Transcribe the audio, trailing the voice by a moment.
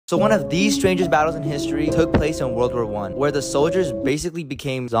So one of the strangest battles in history took place in World War I, where the soldiers basically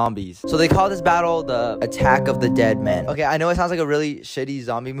became zombies. So they call this battle the Attack of the Dead Men. Okay, I know it sounds like a really shitty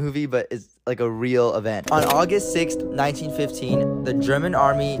zombie movie, but it's like a real event. On August 6th, 1915, the German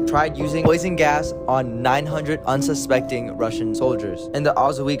army tried using poison gas on 900 unsuspecting Russian soldiers in the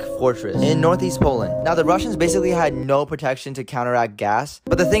Auschwitz fortress in northeast Poland. Now, the Russians basically had no protection to counteract gas,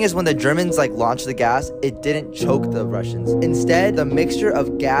 but the thing is, when the Germans launched the gas, it didn't choke the Russians. Instead, the mixture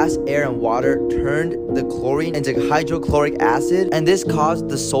of gas, air, and water turned the chlorine into hydrochloric acid, and this caused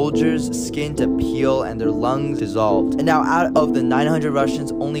the soldiers' skin to peel and their lungs dissolved. And now, out of the 900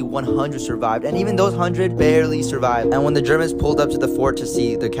 Russians, only 100 survived, and even those 100 barely survived. And when the Germans pulled up to the fort to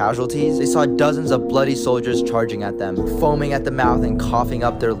see the casualties, they saw dozens of bloody soldiers charging at them, foaming at the mouth and coughing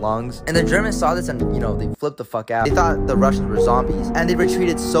up their lungs. And the Germans saw this and, they flipped the fuck out. They thought the Russians were zombies, and they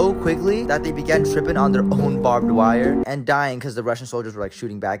retreated so quickly that they began tripping on their own barbed wire and dying because the Russian soldiers were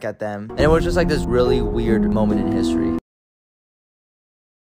shooting back at them. And it was just this really weird moment in history.